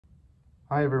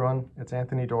Hi everyone, it's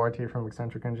Anthony Duarte from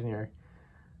Eccentric Engineer.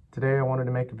 Today I wanted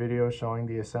to make a video showing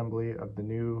the assembly of the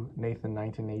new Nathan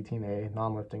 1918A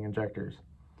non-lifting injectors.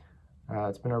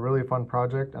 It's been a really fun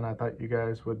project and I thought you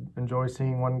guys would enjoy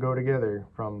seeing one go together,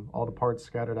 from all the parts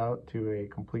scattered out to a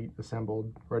complete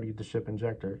assembled, ready to ship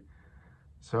injector.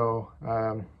 So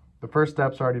the first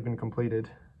step's already been completed,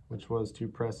 which was to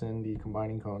press in the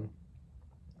combining cone.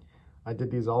 I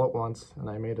did these all at once, and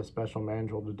I made a special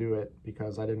manual to do it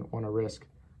because I didn't want to risk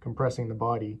compressing the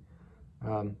body.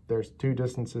 There's two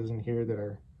distances in here that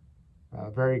are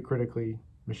very critically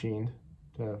machined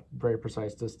to a very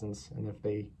precise distance, and if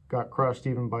they got crushed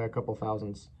even by a couple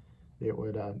thousandths, it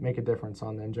would make a difference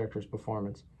on the injector's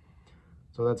performance.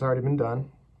 So that's already been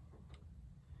done,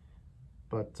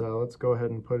 but let's go ahead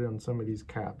and put in some of these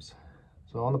caps.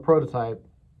 So on the prototype,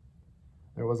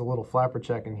 there was a little flapper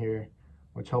check in here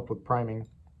which helped with priming,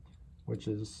 which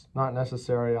is not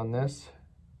necessary on this,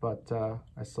 but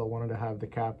I still wanted to have the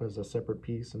cap as a separate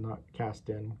piece and not cast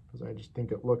in, because I just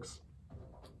think it looks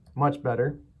much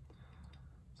better.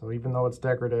 So even though it's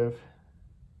decorative,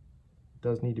 it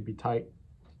does need to be tight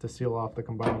to seal off the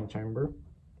combining chamber.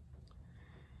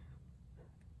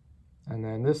 And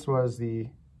then this was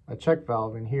a check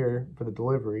valve in here for the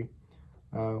delivery,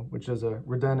 which is a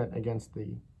redundant against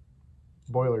the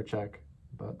boiler check,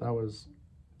 but that was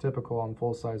typical on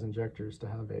full-size injectors to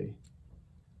have a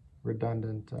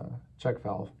redundant check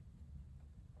valve.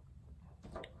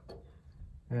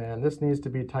 And this needs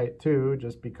to be tight too,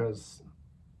 just because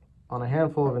on a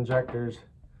handful of injectors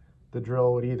the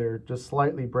drill would either just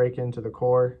slightly break into the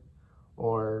core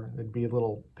or there'd be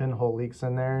little pinhole leaks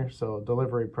in there, so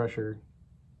delivery pressure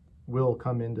will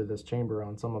come into this chamber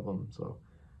on some of them, so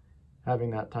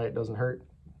having that tight doesn't hurt.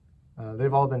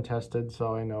 They've all been tested,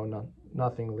 so I know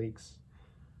nothing leaks.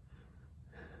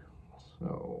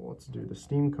 So let's do the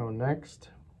steam cone next.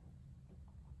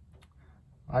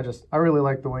 I really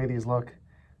like the way these look,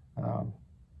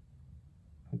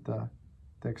 with the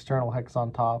external hex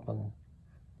on top, and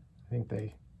I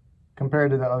think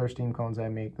compared to the other steam cones I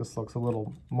make, this looks a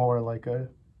little more like a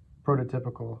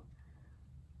prototypical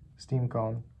steam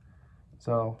cone.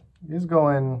 So you just go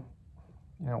in,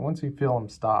 once you feel them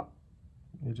stop,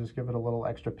 you just give it a little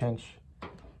extra pinch.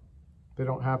 They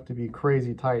don't have to be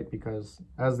crazy tight, because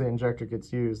as the injector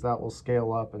gets used, that will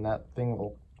scale up and that thing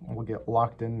will get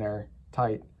locked in there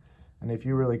tight. And if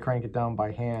you really crank it down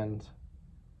by hand,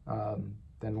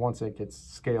 then once it gets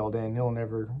scaled in, you'll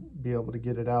never be able to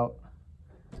get it out.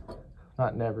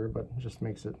 Not never, but it just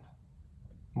makes it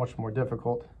much more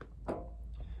difficult.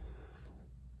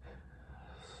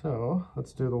 So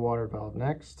let's do the water valve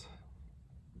next.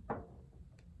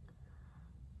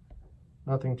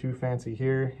 Nothing too fancy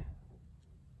here.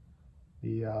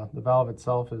 The valve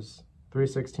itself is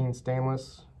 3/16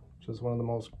 stainless, which is one of the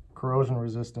most corrosion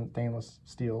resistant stainless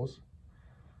steels.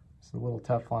 It's a little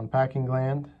Teflon packing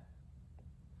gland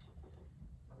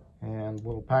and a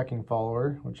little packing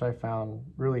follower, which I found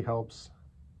really helps.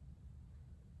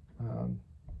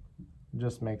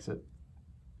 Just makes it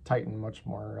tighten much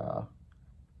more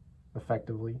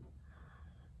effectively.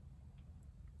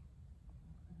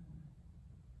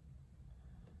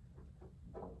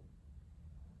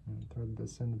 And thread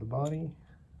this into the body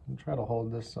and try to hold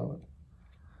this so it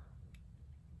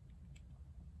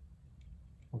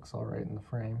looks all right in the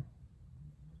frame.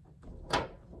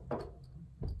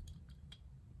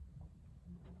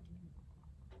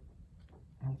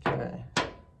 Okay.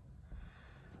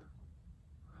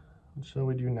 What shall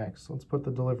we do next? Let's put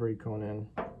the delivery cone in.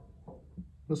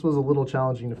 This was a little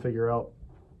challenging to figure out.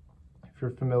 If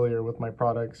you're familiar with my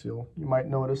products, you might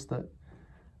notice that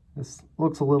this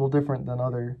looks a little different than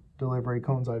other delivery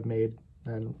cones I've made,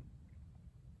 and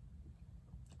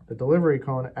the delivery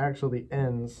cone actually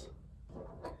ends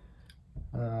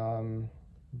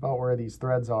about where these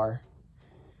threads are.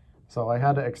 So I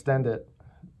had to extend it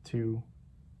to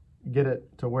get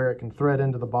it to where it can thread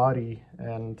into the body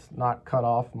and not cut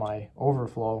off my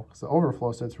overflow. So the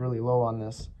overflow sits really low on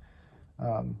this,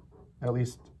 at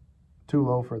least too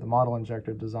low for the model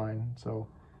injector design. So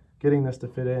getting this to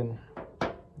fit in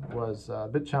was a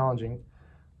bit challenging.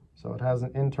 So it has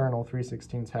an internal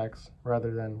 3/16 hex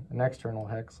rather than an external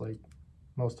hex like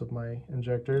most of my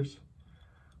injectors,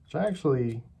 which I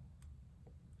actually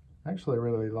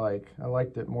really like. I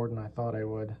liked it more than I thought I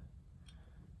would.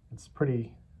 It's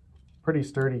pretty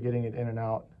sturdy getting it in and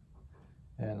out,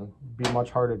 and be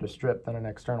much harder to strip than an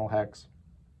external hex.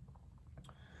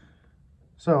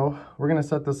 So we're going to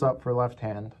set this up for left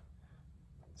hand.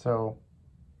 So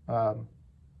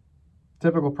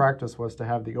typical practice was to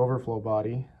have the overflow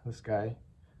body, this guy,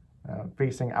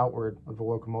 facing outward of the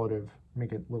locomotive,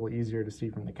 make it a little easier to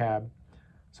see from the cab.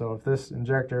 So if this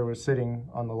injector was sitting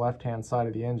on the left-hand side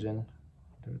of the engine,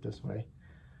 do it this way.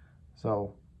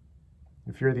 So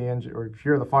if you're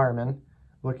the fireman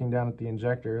looking down at the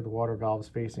injector, the water valve is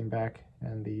facing back,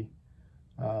 and the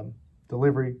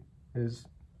delivery is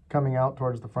coming out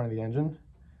towards the front of the engine.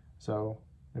 So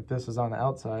if this is on the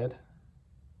outside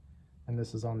and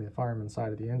this is on the fireman's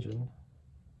side of the engine,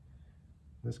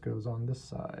 this goes on this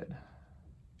side.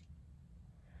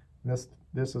 And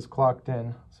this is clocked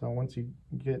in, so once you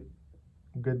get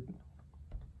good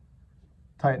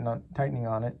tightening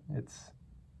on it, it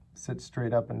sits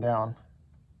straight up and down.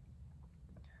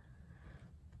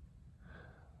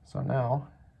 So now,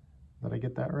 did I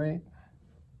get that right?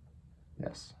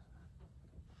 Yes.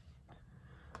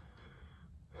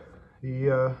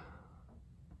 The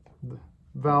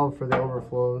valve for the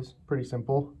overflow is pretty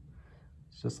simple.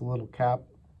 It's just a little cap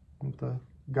with a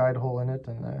guide hole in it,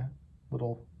 and the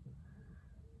little,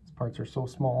 these parts are so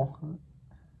small.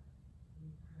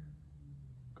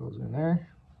 Goes in there,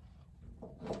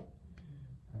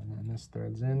 and then this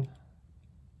threads in.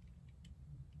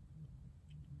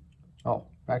 Oh,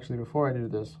 actually, before I do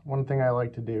this, one thing I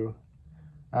like to do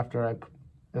after I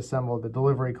assemble the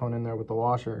delivery cone in there with the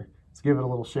washer is give it a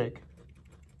little shake,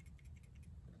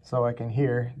 so I can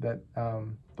hear that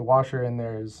the washer in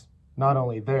there is not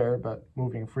only there, but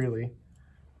moving freely.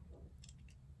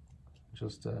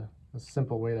 Just a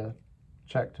simple way to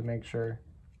check to make sure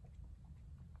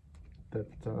that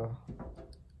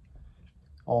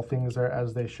all things are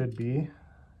as they should be.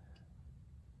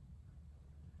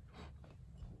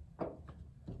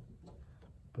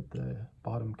 Put the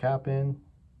bottom cap in.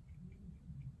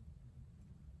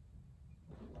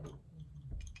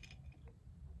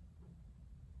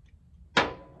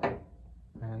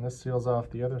 And this seals off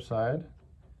the other side.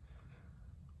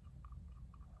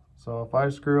 So if I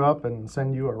screw up and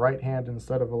send you a right hand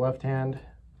instead of a left hand,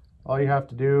 all you have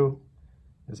to do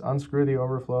is unscrew the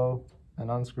overflow and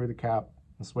unscrew the cap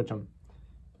and switch them.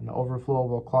 And the overflow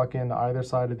will clock into either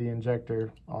side of the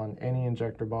injector on any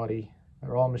injector body.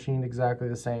 They're all machined exactly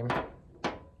the same.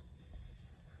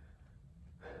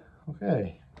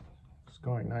 Okay, it's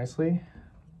going nicely.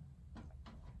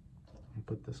 I'll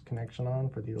put this connection on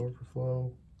for the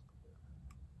overflow.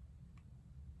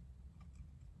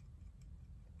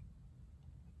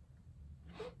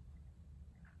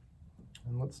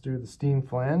 And let's do the steam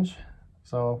flange.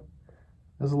 So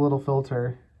this little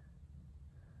filter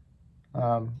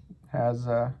has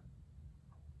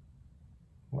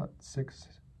what, 6,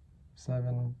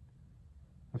 7,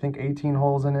 I think 18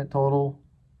 holes in it total,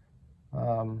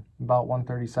 about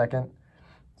 1/32.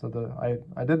 So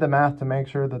I did the math to make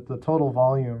sure that the total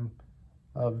volume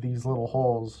of these little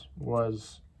holes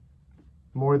was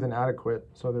more than adequate.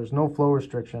 So there's no flow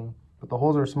restriction, but the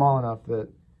holes are small enough that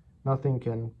nothing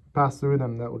can pass through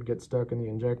them that would get stuck in the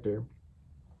injector.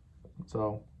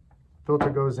 So filter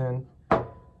goes in,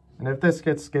 and if this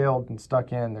gets scaled and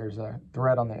stuck in, there's a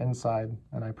thread on the inside,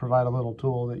 and I provide a little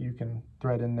tool that you can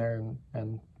thread in there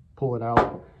and pull it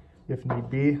out if need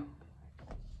be.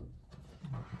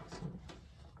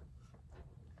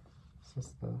 Is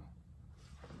this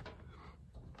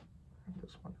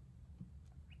this one?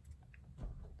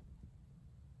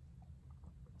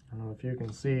 I don't know if you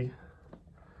can see,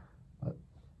 but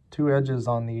two edges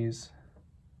on these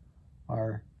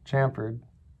are chamfered,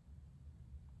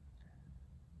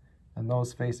 and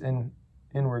those face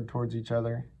inward towards each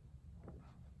other,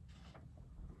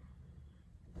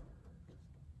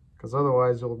 because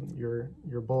otherwise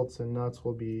your bolts and nuts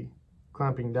will be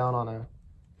clamping down on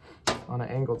an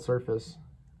angled surface.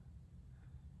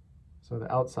 So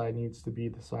the outside needs to be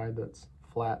the side that's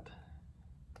flat.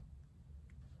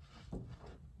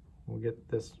 We'll get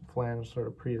this flange sort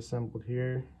of pre-assembled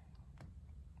here.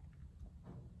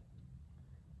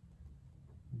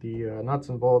 The nuts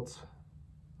and bolts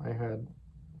I had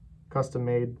custom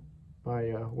made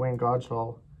by Wayne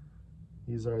Godshall.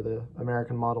 These are the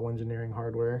American Model Engineering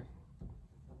hardware.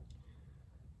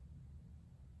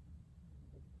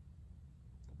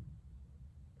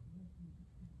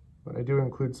 But I do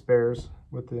include spares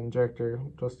with the injector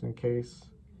just in case.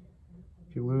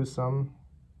 If you lose some,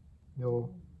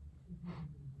 you'll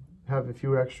have a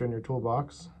few extra in your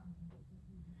toolbox.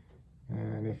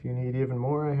 And if you need even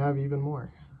more, I have even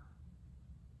more.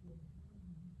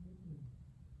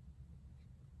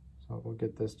 So we'll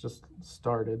get this just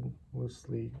started,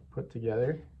 loosely put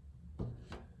together,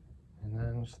 and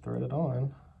then just thread it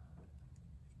on.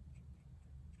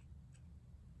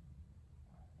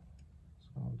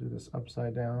 So I'll do this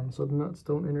upside down so the nuts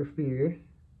don't interfere.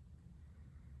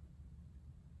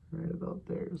 Right about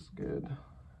there is good.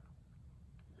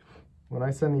 When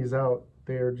I send these out,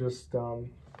 they are just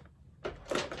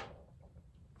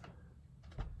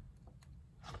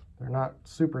They're not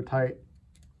super tight,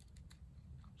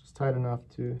 just tight enough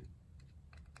to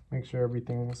make sure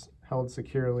everything's held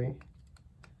securely.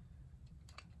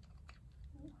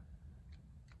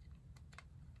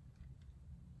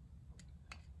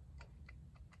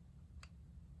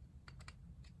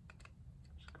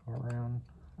 Just go around.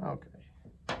 Okay.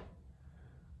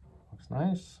 Looks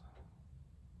nice.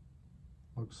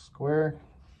 Looks square.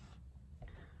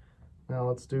 Now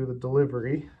let's do the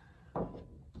delivery.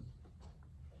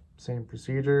 Same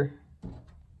procedure.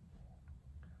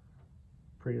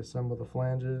 Pre-assemble the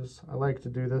flanges. I like to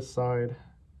do this side.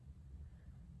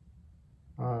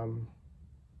 On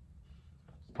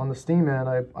the steam end,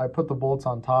 I put the bolts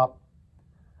on top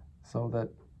so that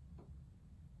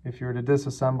if you were to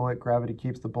disassemble it, gravity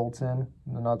keeps the bolts in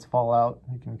and the nuts fall out.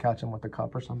 You can catch them with a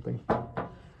cup or something.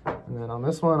 And then on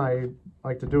this one, I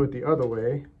like to do it the other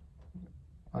way.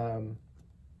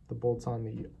 The bolts on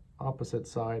the opposite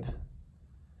side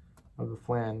of the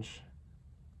flange.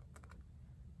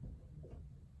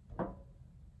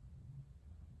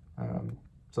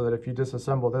 So that if you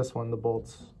disassemble this one, the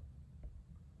bolts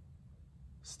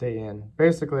stay in.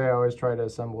 Basically, I always try to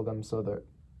assemble them so that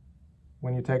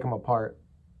when you take them apart,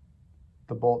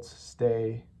 the bolts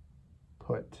stay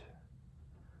put.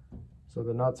 So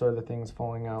the nuts are the things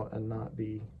falling out and not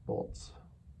the bolts.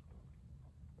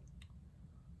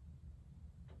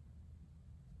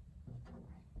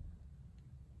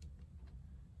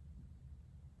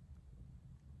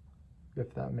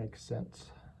 If that makes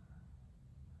sense.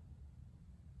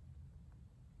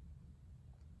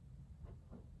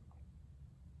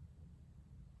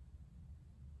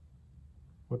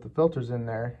 With the filters in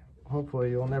there, hopefully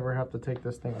you'll never have to take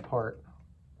this thing apart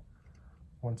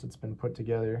once it's been put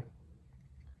together.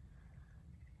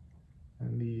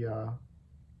 And the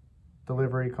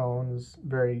delivery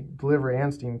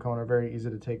and steam cone are very easy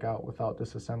to take out without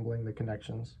disassembling the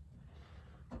connections.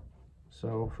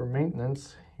 So for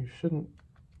maintenance, you shouldn't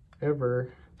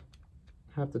ever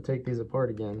have to take these apart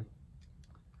again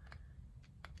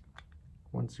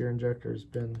once your injector's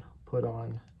been put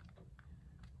on.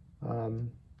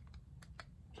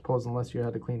 Suppose unless you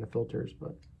had to clean the filters,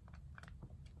 but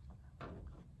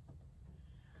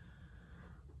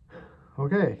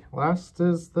okay, last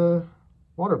is the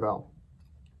water valve.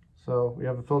 So we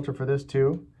have a filter for this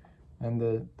too, and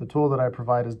the tool that I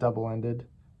provide is double-ended,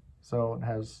 so it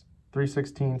has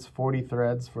 3/16 40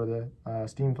 threads for the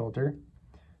steam filter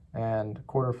and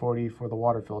 1/4 40 for the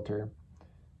water filter.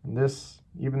 And this,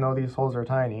 even though these holes are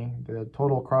tiny, the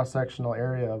total cross-sectional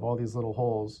area of all these little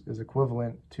holes is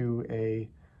equivalent to a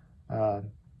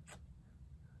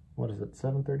what is it,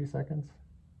 7/30 seconds?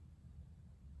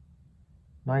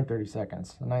 9/30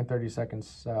 seconds, a 9/30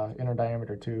 seconds inner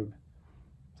diameter tube.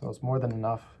 So it's more than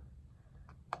enough.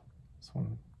 This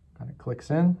one kind of clicks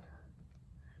in.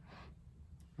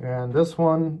 And this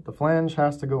one, the flange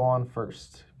has to go on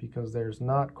first because there's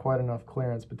not quite enough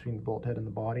clearance between the bolt head and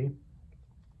the body.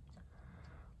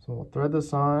 So we'll thread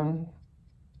this on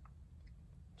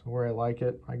to where I like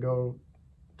it. I go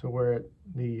to where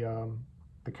the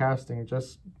casting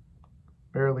just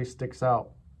barely sticks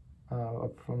out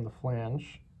from the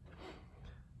flange.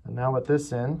 And now with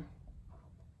this in,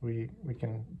 we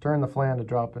can turn the flange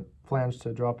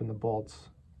to drop in the bolts.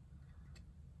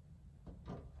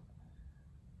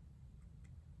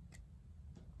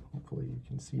 Hopefully you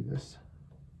can see this.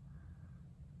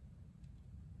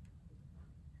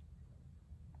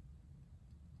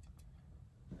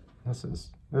 This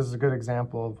is a good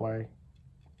example of why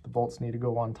the bolts need to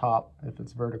go on top if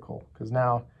it's vertical, because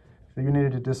now if you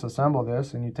needed to disassemble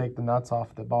this and you take the nuts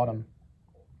off the bottom,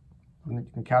 you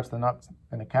can catch the nuts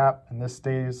in a cap, and this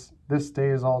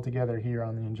stays all together here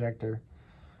on the injector.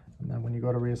 And then when you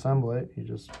go to reassemble it, you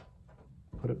just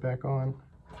put it back on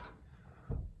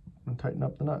and tighten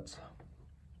up the nuts.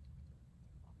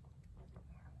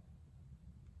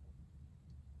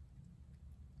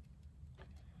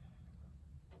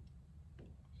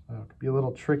 So it could be a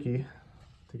little tricky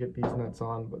to get these nuts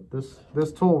on, but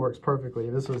this tool works perfectly.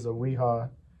 This is a Weha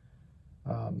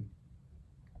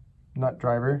nut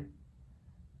driver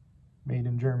made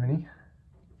in Germany.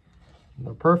 And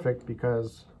they're perfect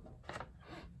because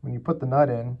when you put the nut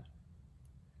in,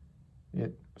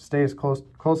 it stays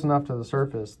close enough to the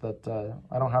surface that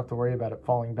I don't have to worry about it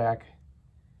falling back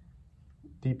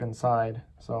deep inside.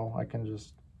 So I can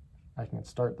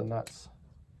start the nuts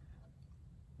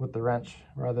with the wrench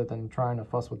rather than trying to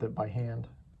fuss with it by hand.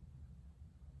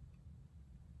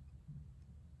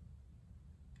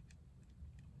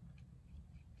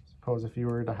 Suppose if you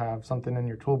were to have something in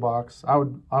your toolbox, I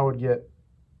would get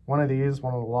one of these,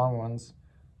 one of the long ones,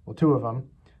 well, two of them,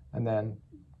 and then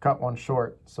cut one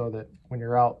short so that when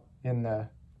you're out in the,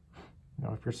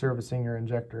 if you're servicing your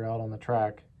injector out on the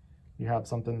track, you have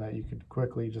something that you could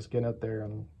quickly just get out there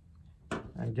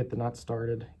and get the nuts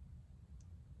started.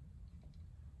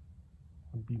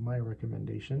 Would be my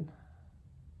recommendation.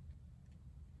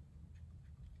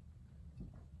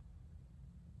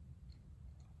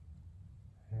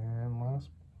 And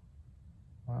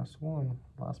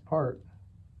last part.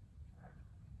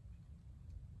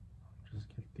 Just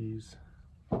get these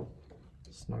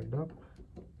snugged up.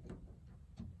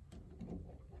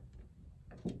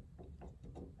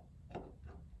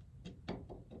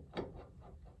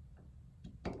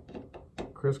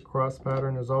 Crisscross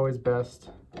pattern is always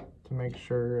best to make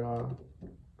sure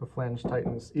the flange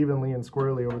tightens evenly and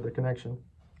squarely over the connection.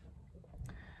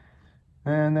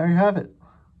 And there you have it.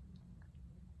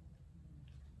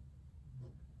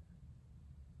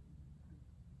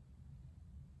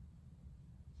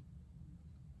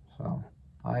 So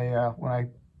when I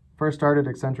first started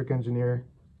Eccentric Engineer,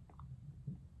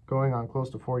 going on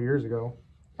close to 4 years ago,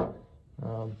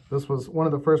 this was one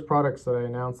of the first products that I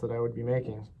announced that I would be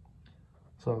making.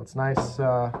 So it's nice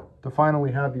to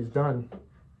finally have these done.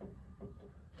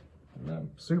 And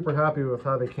I'm super happy with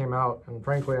how they came out, and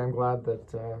frankly I'm glad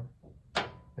that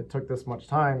it took this much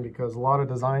time, because a lot of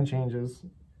design changes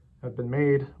have been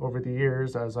made over the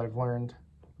years as I've learned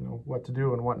what to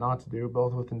do and what not to do,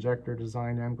 both with injector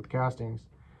design and with castings,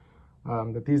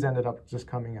 that these ended up just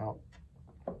coming out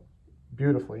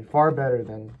beautifully, far better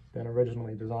than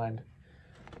originally designed.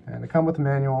 And they come with a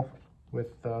manual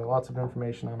with lots of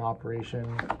information on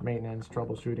operation, maintenance,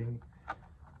 troubleshooting.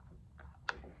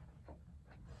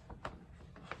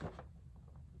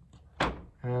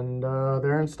 And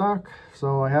they're in stock,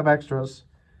 so I have extras.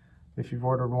 If you've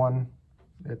ordered one,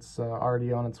 it's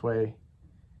already on its way.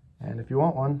 And if you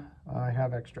want one, I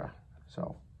have extra.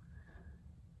 So,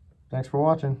 thanks for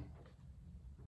watching.